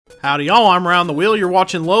Howdy y'all, I'm Round the Wheel, you're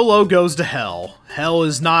watching Lolo Goes to Hell. Hell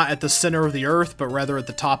is not at the center of the earth, but rather at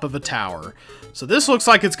the top of a tower. So this looks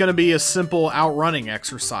like it's going to be a simple outrunning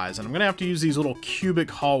exercise, and I'm going to have to use these little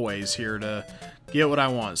cubic hallways here to get what I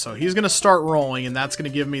want. So he's going to start rolling, and that's going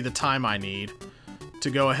to give me the time I need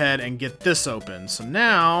to go ahead and get this open. So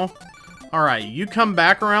now, alright, you come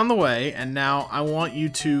back around the way, and now I want you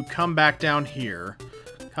to come back down here.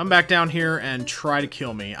 Come back down here and try to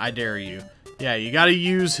kill me, I dare you. Yeah, you gotta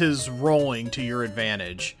use his rolling to your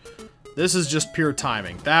advantage. This is just pure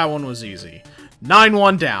timing. That one was easy.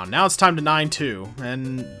 9-1 down. Now it's time to 9-2.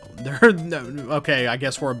 And okay, I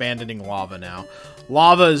guess we're abandoning lava now.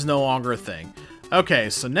 Lava is no longer a thing.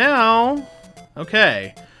 Okay, so now,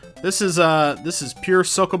 okay, this is pure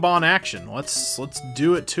Sokoban action. Let's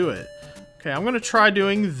do it to it. Okay, I'm gonna try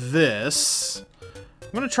doing this.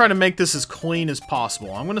 I'm gonna try to make this as clean as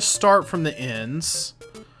possible. I'm gonna start from the ends.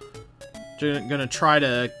 Gonna try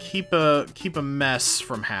to keep a mess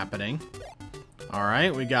from happening.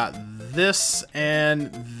 Alright, we got this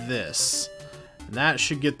and this. And that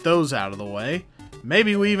should get those out of the way.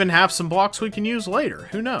 Maybe we even have some blocks we can use later.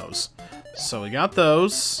 Who knows? So we got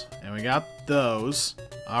those, and we got those.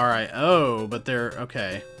 Alright, oh, but they're...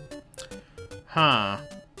 okay. Huh.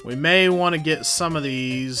 We may want to get some of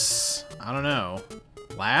these... I don't know.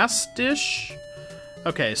 Last-ish?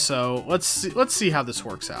 Okay, so let's see how this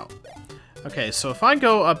works out. Okay, so if I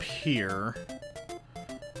go up here...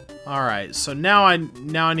 Alright, so now I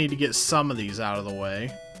need to get some of these out of the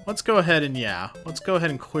way. Let's go ahead and, yeah, let's go ahead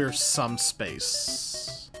and clear some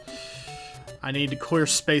space. I need to clear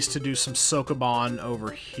space to do some Sokoban over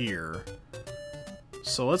here.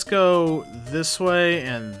 So let's go this way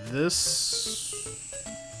and this...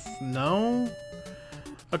 no?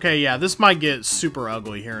 Okay, yeah, this might get super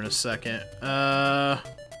ugly here in a second.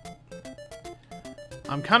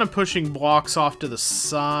 I'm kind of pushing blocks off to the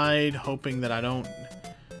side, hoping that I don't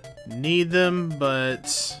need them,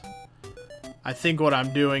 but I think what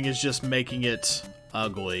I'm doing is just making it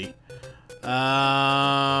ugly.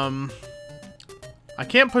 I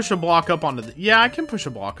can't push a block up onto the... yeah, I can push a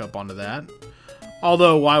block up onto that.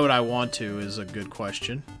 Although, why would I want to is a good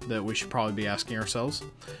question that we should probably be asking ourselves.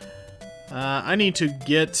 I need to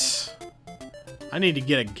get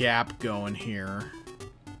a gap going here.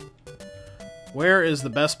 Where is the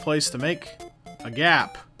best place to make a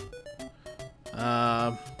gap?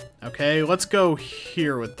 Okay, let's go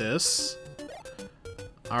here with this.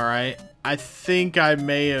 Alright, I think I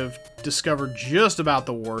may have discovered just about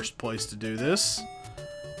the worst place to do this.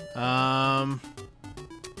 Yeah,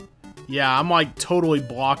 I'm like totally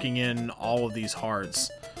blocking in all of these hearts.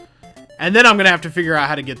 And then I'm gonna have to figure out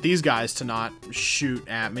how to get these guys to not shoot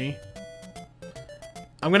at me.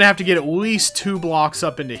 I'm gonna have to get at least 2 blocks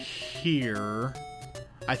up into here,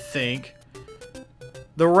 I think.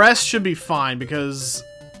 The rest should be fine because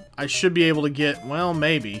I should be able to get, well,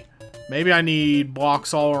 maybe. Maybe I need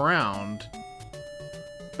blocks all around.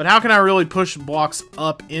 But how can I really push blocks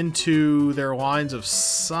up into their lines of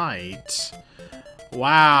sight?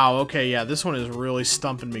 Wow, okay, yeah, this one is really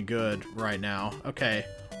stumping me good right now. Okay,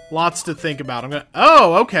 lots to think about. I'm gonna,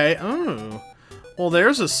 oh, okay, oh. Well,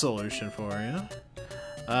 there's a solution for you.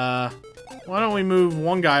 Why don't we move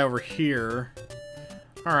one guy over here?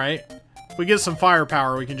 Alright. If we get some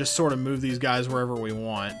firepower, we can just sort of move these guys wherever we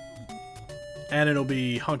want. And it'll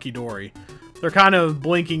be hunky-dory. They're kind of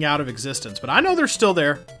blinking out of existence, but I know they're still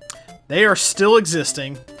there. They are still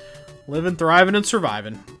existing. Living, thriving, and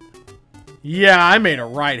surviving. Yeah, I made a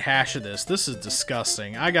right hash of this. This is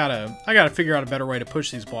disgusting. I gotta figure out a better way to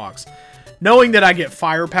push these blocks. Knowing that I get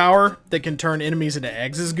firepower that can turn enemies into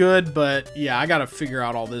eggs is good, but yeah, I gotta figure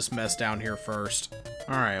out all this mess down here first.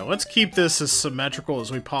 Alright, let's keep this as symmetrical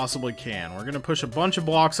as we possibly can. We're gonna push a bunch of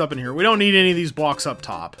blocks up in here. We don't need any of these blocks up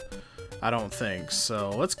top, I don't think. So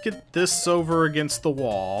let's get this over against the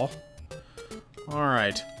wall.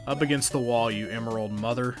 Alright, up against the wall, you emerald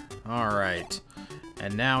mother. Alright,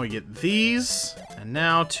 and now we get these, and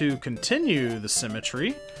now to continue the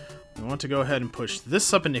symmetry, we want to go ahead and push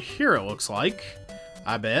this up into here, it looks like.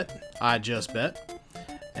 I bet. I just bet.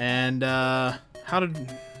 And,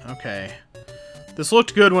 okay. This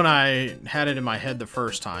looked good when I had it in my head the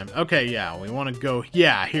first time. Okay, yeah, we want to go,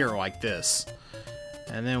 yeah, here, like this.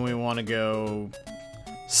 And then we want to go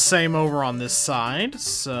same over on this side,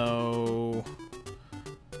 so...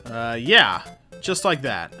 yeah, just like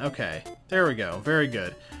that. Okay, there we go, very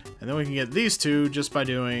good. And then we can get these two just by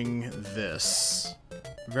doing this.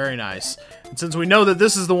 Very nice. And since we know that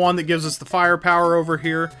this is the one that gives us the firepower over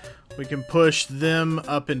here, we can push them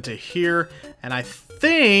up into here, and I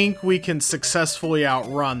think we can successfully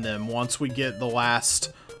outrun them once we get the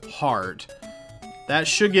last heart. That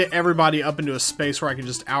should get everybody up into a space where I can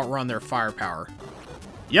just outrun their firepower.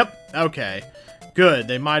 Yep, okay. Good,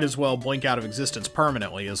 they might as well blink out of existence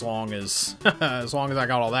permanently as long as as long as I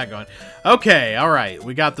got all that going. Okay, alright,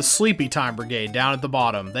 we got the Sleepy Time Brigade down at the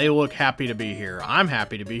bottom. They look happy to be here. I'm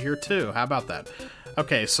happy to be here too. How about that?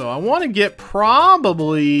 Okay, so I want to get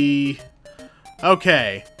probably...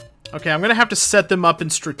 Okay, I'm gonna have to set them up in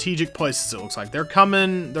strategic places, it looks like. They're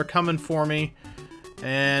coming for me.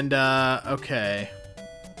 And, okay.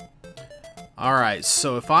 Alright,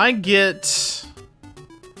 so if I get...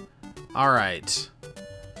 Alright.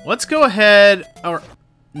 Let's go ahead... Or...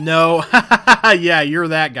 No. Yeah, you're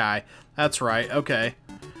that guy. That's right. Okay.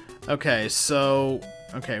 Okay, so...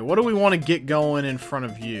 Okay, what do we want to get going in front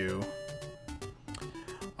of you?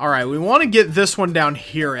 Alright, we want to get this one down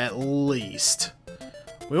here at least.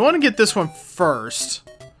 We want to get this one first,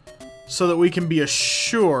 so that we can be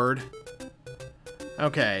assured...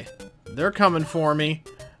 Okay, they're coming for me.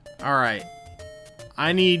 Alright.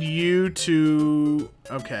 I need you to...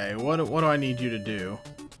 Okay, what do I need you to do?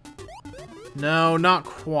 No, not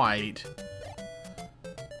quite.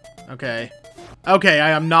 Okay. Okay, I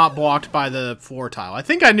am not blocked by the floor tile. I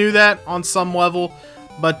think I knew that on some level,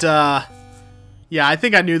 but, yeah, I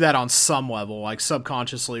think I knew that on some level, like,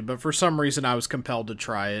 subconsciously, but for some reason I was compelled to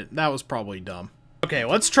try it. That was probably dumb. Okay,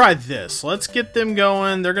 let's try this. Let's get them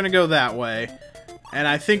going. They're gonna go that way. And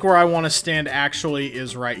I think where I want to stand actually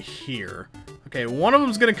is right here. Okay, one of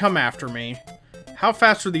them's going to come after me. How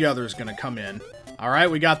fast are the others going to come in? Alright,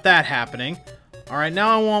 we got that happening. Alright,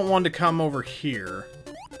 now I want one to come over here.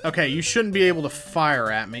 Okay, you shouldn't be able to fire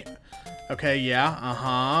at me. Okay,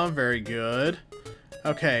 yeah, very good.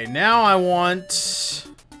 Okay, now I want...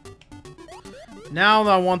 Now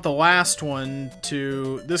I want the last one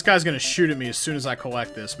to... This guy's going to shoot at me as soon as I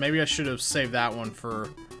collect this. Maybe I should have saved that one for...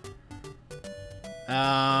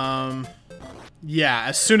 Yeah,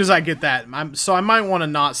 as soon as I get that. So I might want to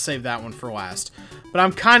not save that one for last. But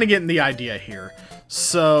I'm kind of getting the idea here.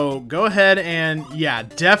 So, go ahead and, yeah,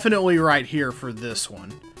 definitely right here for this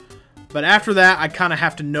one. But after that, I kind of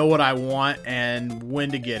have to know what I want and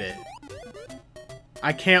when to get it.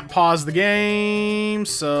 I can't pause the game,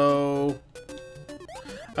 so...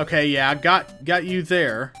 Okay, yeah, I got you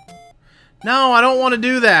there. No, I don't want to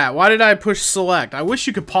do that. Why did I push select? I wish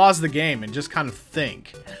you could pause the game and just kind of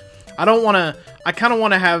think. I don't want to... I kind of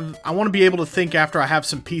want to have... I want to be able to think after I have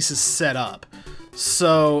some pieces set up.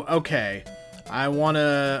 So, okay. I want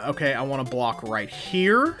to... Okay, I want to block right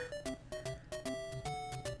here.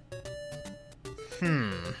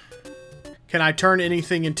 Can I turn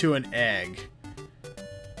anything into an egg?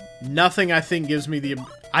 Nothing, I think, gives me the...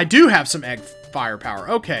 I do have some egg firepower.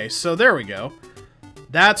 Okay, so there we go.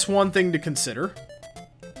 That's one thing to consider.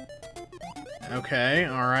 Okay,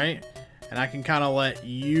 alright. And I can kind of let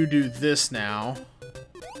you do this now.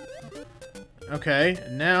 Okay,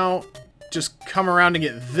 now just come around to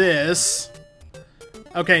get this.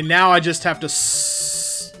 Okay, now I just have to...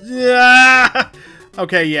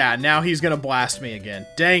 Okay, yeah, now he's gonna blast me again.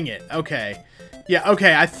 Dang it. Okay. Yeah,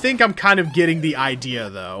 okay, I think I'm kind of getting the idea,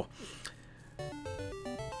 though.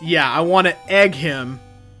 Yeah, I want to egg him.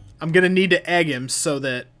 I'm gonna need to egg him so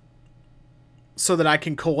that I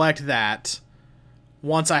can collect that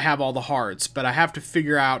once I have all the hearts, but I have to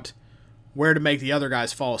figure out where to make the other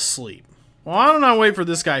guys fall asleep. Well, why don't I wait for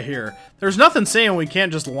this guy here? There's nothing saying we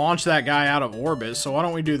can't just launch that guy out of orbit, so why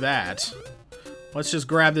don't we do that? Let's just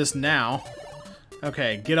grab this now.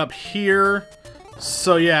 Okay, get up here.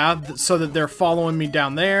 So yeah, so that they're following me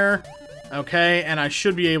down there. Okay, and I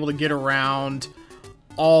should be able to get around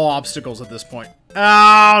all obstacles at this point.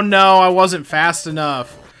 Oh, no, I wasn't fast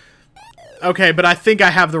enough. Okay, but I think I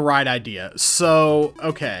have the right idea. So,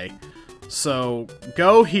 okay. So,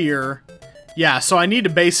 go here. Yeah, so I need to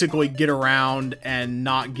basically get around and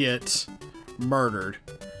not get murdered.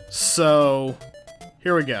 So,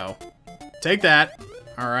 here we go. Take that.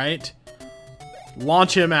 Alright.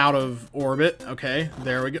 Launch him out of orbit. Okay,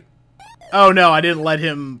 there we go. Oh, no, I didn't let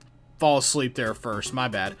him fall asleep there first. My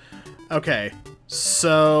bad. Okay,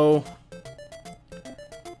 so...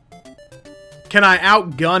 Can I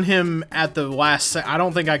outgun him at the last I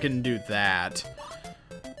don't think I can do that.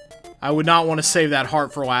 I would not want to save that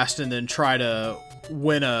heart for last and then try to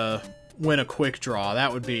win a quick draw.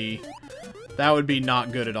 That would be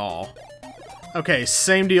not good at all. Okay,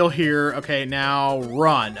 same deal here. Okay, now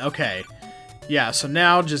run. Okay. Yeah, so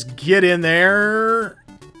now just get in there.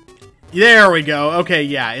 There we go. Okay,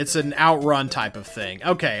 yeah, it's an outrun type of thing.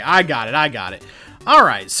 Okay, I got it.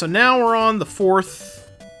 Alright, so now we're on the fourth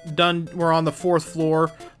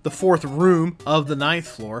floor, the fourth room of the 9th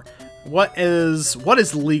floor. What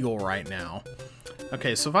is legal right now?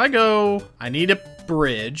 Okay, so if I go, I need to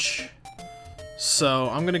bridge. So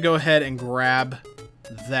I'm going to go ahead and grab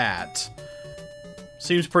that.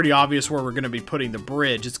 Seems pretty obvious where we're going to be putting the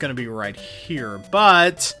bridge. It's going to be right here.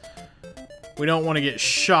 But we don't want to get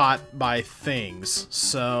shot by things.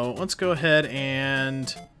 So let's go ahead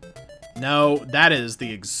and... No, that is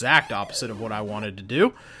the exact opposite of what I wanted to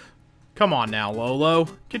do. Come on now, Lolo.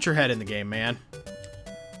 Get your head in the game, man.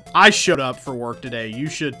 I showed up for work today. You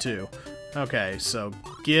should too. Okay, so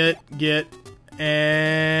get,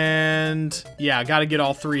 and... Yeah, I gotta get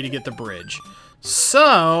all three to get the bridge.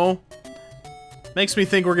 So... Makes me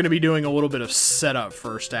think we're gonna be doing a little bit of setup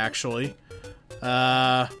first, actually.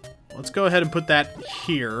 Let's go ahead and put that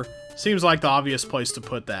here. Seems like the obvious place to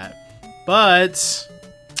put that. But...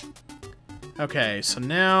 Okay, so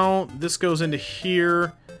now this goes into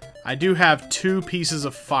here. I do have 2 pieces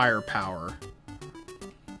of firepower.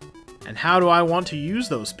 And how do I want to use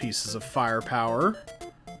those pieces of firepower?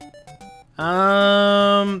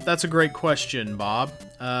 That's a great question, Bob.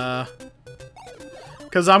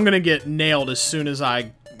 Because I'm gonna get nailed as soon as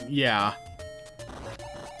I... Yeah.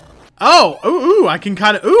 Oh! Ooh, I can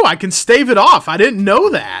kind of... Ooh, I can stave it off! I didn't know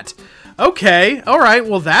that! Okay, alright,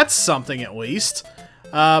 well that's something at least.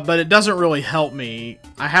 But it doesn't really help me.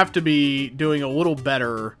 I have to be doing a little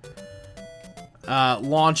better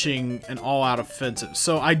launching an all-out offensive.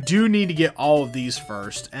 So I do need to get all of these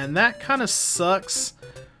first, and that kind of sucks,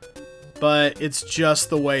 but it's just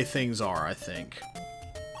the way things are, I think.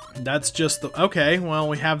 That's just the... Okay, well,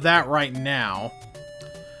 we have that right now.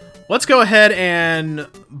 Let's go ahead and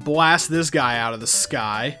blast this guy out of the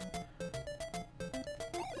sky.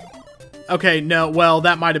 Okay, no, well,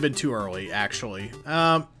 that might have been too early, actually.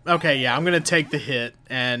 Okay, yeah, I'm gonna take the hit,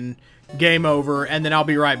 and game over, and then I'll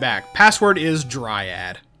be right back. Password is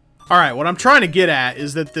Dryad. Alright, what I'm trying to get at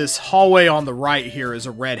is that this hallway on the right here is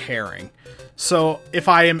a red herring. So, if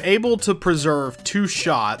I am able to preserve 2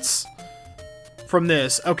 shots from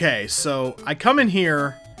this... Okay, so I come in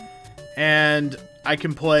here, and I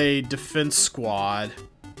can play Defense Squad...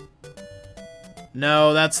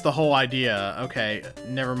 No, that's the whole idea. Okay,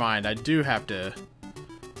 never mind. I do have to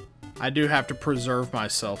preserve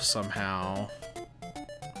myself somehow.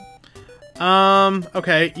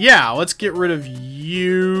 Okay, yeah, let's get rid of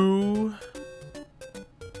you.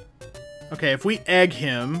 Okay, if we egg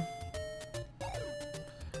him,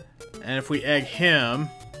 and if we egg him...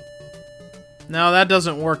 No, that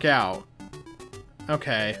doesn't work out.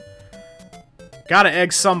 Okay. Gotta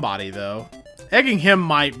egg somebody, though. Egging him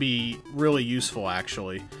might be really useful,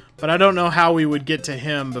 actually. But I don't know how we would get to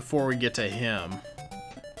him before we get to him.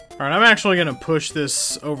 Alright, I'm actually going to push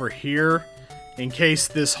this over here in case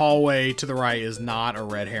this hallway to the right is not a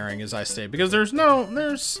red herring, as I stated. Because there's no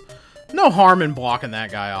harm in blocking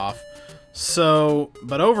that guy off. So,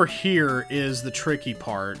 but over here is the tricky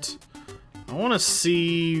part. I want to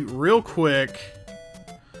see real quick.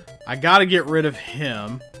 I got to get rid of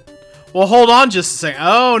him. Well, hold on just a second.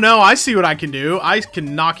 Oh, no, I see what I can do. I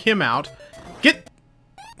can knock him out.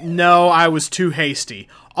 No, I was too hasty.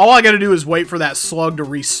 All I gotta do is wait for that slug to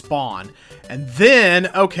respawn. And then,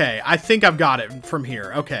 okay, I think I've got it from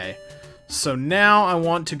here. Okay. So now I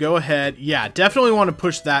want to go ahead. Yeah, definitely want to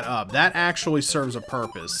push that up. That actually serves a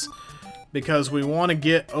purpose. Because we want to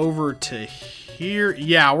get over to here.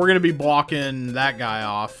 Yeah, we're going to be blocking that guy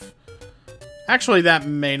off. Actually, that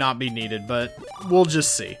may not be needed, but we'll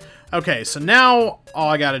just see. Okay, so now all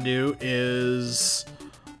I gotta do is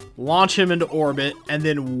launch him into orbit and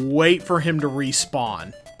then wait for him to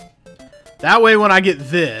respawn. That way when I get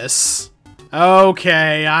this...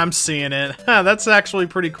 Okay, I'm seeing it. That's actually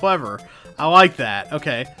pretty clever. I like that.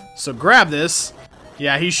 Okay, so grab this.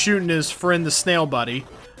 Yeah, he's shooting his friend the snail buddy.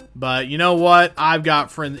 But you know what? I've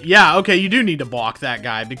got friends... Yeah, okay, you do need to block that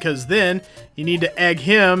guy because then you need to egg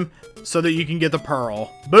him so that you can get the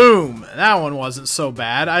pearl. Boom! That one wasn't so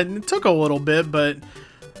bad. It took a little bit, but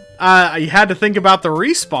you had to think about the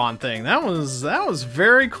respawn thing. That was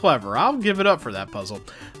very clever. I'll give it up for that puzzle.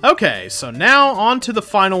 Okay, so now on to the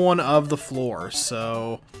final one of the floor.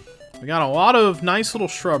 So we got a lot of nice little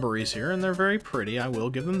shrubberies here, and they're very pretty. I will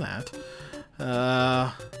give them that.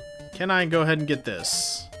 Can I go ahead and get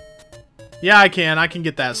this? Yeah, I can. I can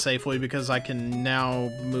get that safely because I can now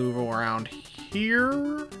move around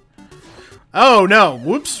here. Oh, no.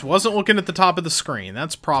 Whoops. Wasn't looking at the top of the screen.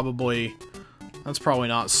 That's probably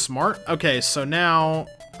not smart. Okay, so now...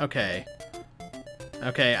 Okay.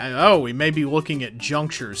 Okay, oh, we may be looking at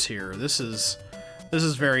junctures here. This is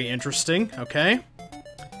very interesting. Okay.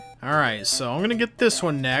 Alright, so I'm going to get this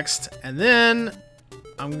one next. And then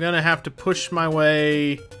I'm going to have to push my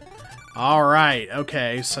way... Alright,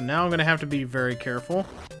 okay. So now I'm going to have to be very careful.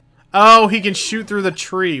 Oh, he can shoot through the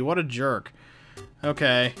tree. What a jerk.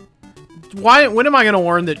 Okay. When am I going to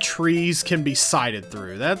learn that trees can be sighted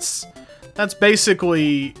through? That's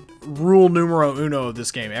basically rule numero uno of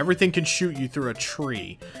this game. Everything can shoot you through a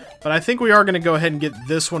tree. But I think we are going to go ahead and get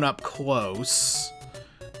this one up close.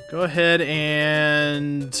 Go ahead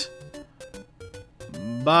and...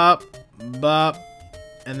 Bop, bop.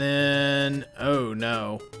 And then... Oh,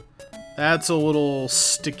 no. That's a little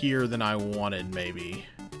stickier than I wanted, maybe.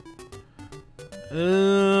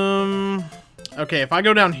 Okay, if I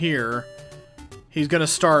go down here, he's gonna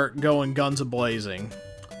start going guns a-blazing.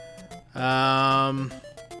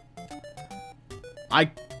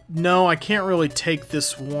 No, I can't really take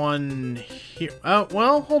this one here. Oh,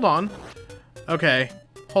 well, hold on. Okay,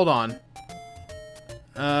 hold on.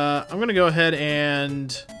 I'm gonna go ahead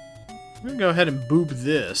and boob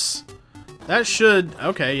this. That should...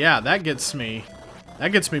 Okay, yeah, that gets me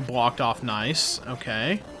blocked off nice.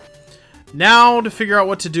 Okay. Now to figure out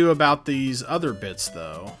what to do about these other bits,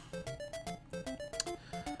 though.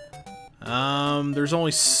 There's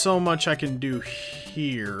only so much I can do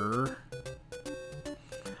here.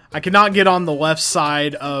 I cannot get on the left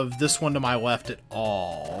side of this one to my left at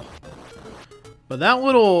all. But that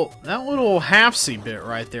little halfsy bit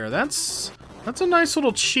right there, that's a nice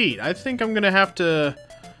little cheat. I think I'm gonna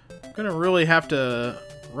really have to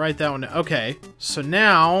write that one. Okay, so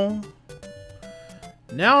now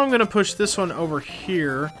I'm gonna push this one over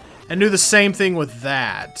here and do the same thing with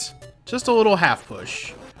that. Just a little half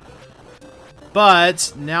push.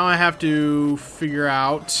 But now I have to figure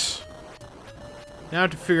out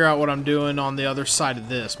what I'm doing on the other side of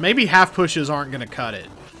this. Maybe half pushes aren't gonna cut it.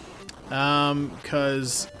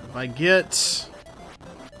 Because if I get...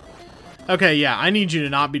 Okay, yeah, I need you to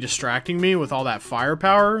not be distracting me with all that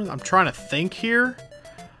firepower. I'm trying to think here.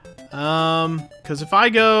 Because if I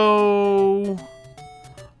go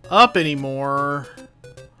up anymore,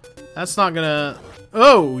 that's not gonna...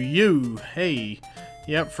 Oh, you! Hey,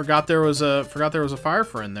 yep, forgot there was a fire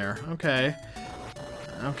friend there. Okay,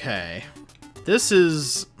 okay. This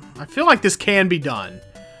is... I feel like this can be done.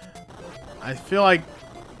 I feel like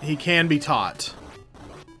he can be taught.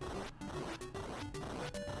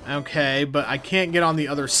 Okay, but I can't get on the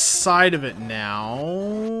other side of it now.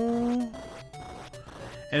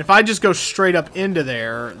 And if I just go straight up into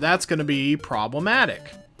there, that's going to be problematic.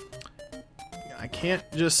 I can't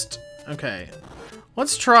just... Okay.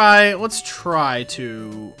 Let's try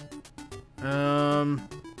to...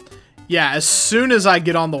 Yeah, as soon as I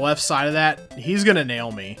get on the left side of that, he's going to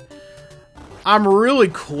nail me. I'm really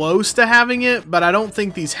close to having it, but I don't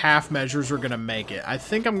think these half measures are going to make it. I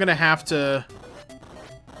think I'm going to have to...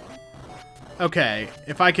 Okay,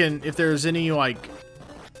 if there's any, like,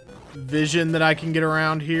 vision that I can get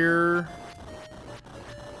around here.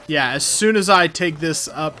 Yeah, as soon as I take this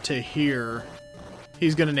up to here,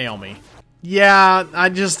 he's going to nail me. Yeah, I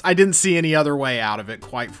didn't see any other way out of it,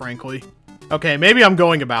 quite frankly. Okay, maybe I'm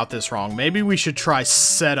going about this wrong. Maybe we should try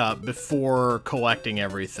setup before collecting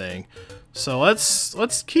everything. So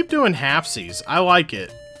let's keep doing halfsies. I like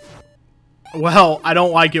it. Well, I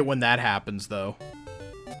don't like it when that happens, though.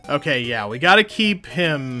 Okay, yeah, we gotta keep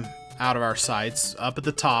him out of our sights, up at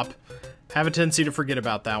the top. Have a tendency to forget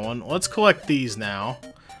about that one. Let's collect these now.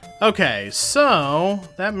 Okay, so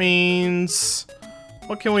that means...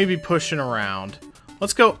 What can we be pushing around?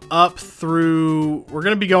 Let's go up through... We're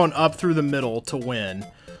gonna be going up through the middle to win.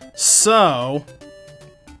 So...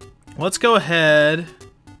 Let's go ahead...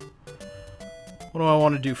 What do I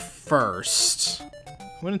want to do first?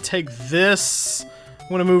 I'm going to take this. I'm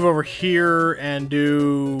going to move over here and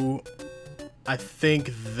do, I think,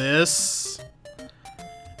 this.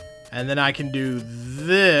 And then I can do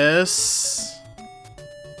this.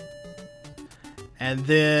 And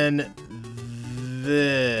then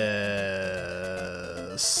this.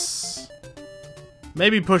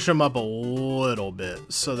 Maybe push them up a little bit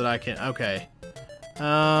so that I can... Okay.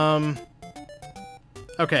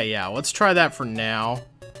 Okay, yeah, let's try that for now.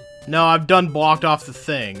 No, I've done blocked off the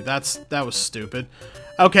thing. That was stupid.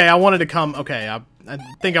 Okay, I wanted to come... Okay, I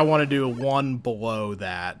think I want to do a one below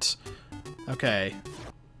that. Okay.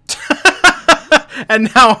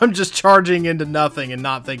 And now I'm just charging into nothing and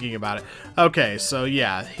not thinking about it. Okay, so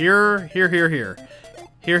yeah, here, here, here, here.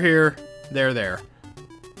 Here, here, there, there.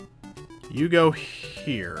 You go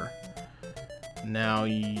here. Now,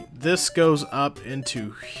 this goes up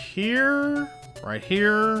into here... Right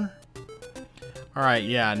here. Alright,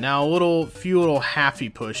 yeah, now few little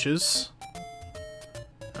halfy pushes.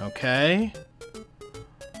 Okay.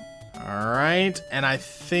 Alright, and I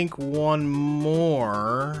think one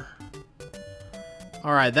more.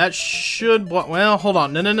 Alright, that should block... Well, hold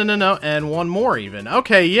on. No. And one more even.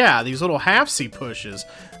 Okay, yeah, these little halfsy pushes.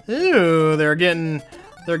 Ooh, they're getting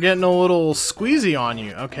a little squeezy on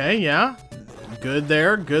you. Okay, yeah. Good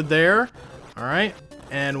there, good there. All right.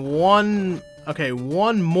 And one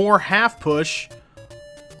more half push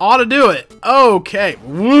ought to do it. Okay.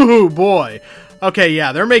 Woohoo, boy. Okay,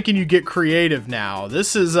 yeah, they're making you get creative now.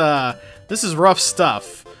 This is rough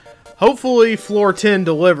stuff. Hopefully floor 10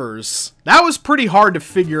 delivers. That was pretty hard to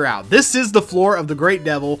figure out. This is the floor of the Great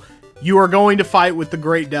Devil. You are going to fight with the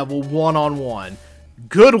Great Devil one-on-one.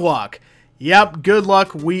 Good luck. Yep, good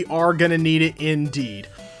luck. We are going to need it indeed.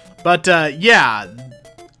 But, yeah.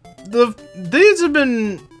 This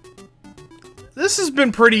has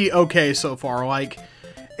been pretty okay so far. Like,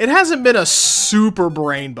 it hasn't been a super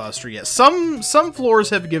brain buster yet. Some floors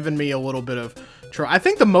have given me a little bit of trouble. I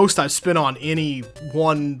think the most I've spent on any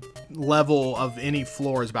one level of any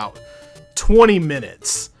floor is about 20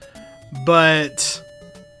 minutes. But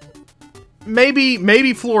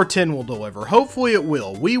maybe floor 10 will deliver. Hopefully it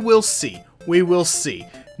will. We will see. We will see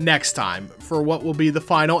next time for what will be the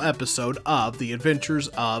final episode of The Adventures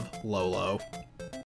of Lolo.